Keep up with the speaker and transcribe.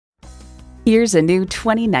Here's a new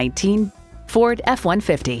 2019 Ford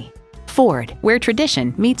F-150. Ford, where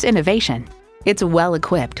tradition meets innovation. It's well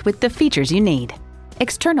equipped with the features you need: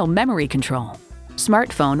 external memory control,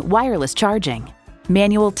 smartphone wireless charging,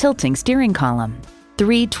 manual tilting steering column,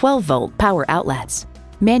 3 12-volt power outlets,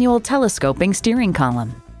 manual telescoping steering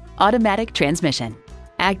column, automatic transmission,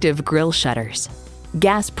 active grille shutters,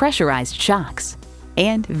 gas pressurized shocks,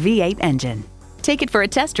 and V8 engine. Take it for a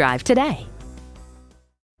test drive today.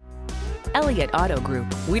 Elliott Auto Group.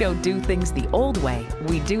 We don't do things the old way,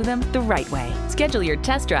 we do them the right way. Schedule your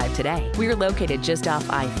test drive today. We're located just off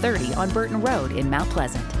I-30 on Burton Road in Mount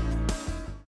Pleasant.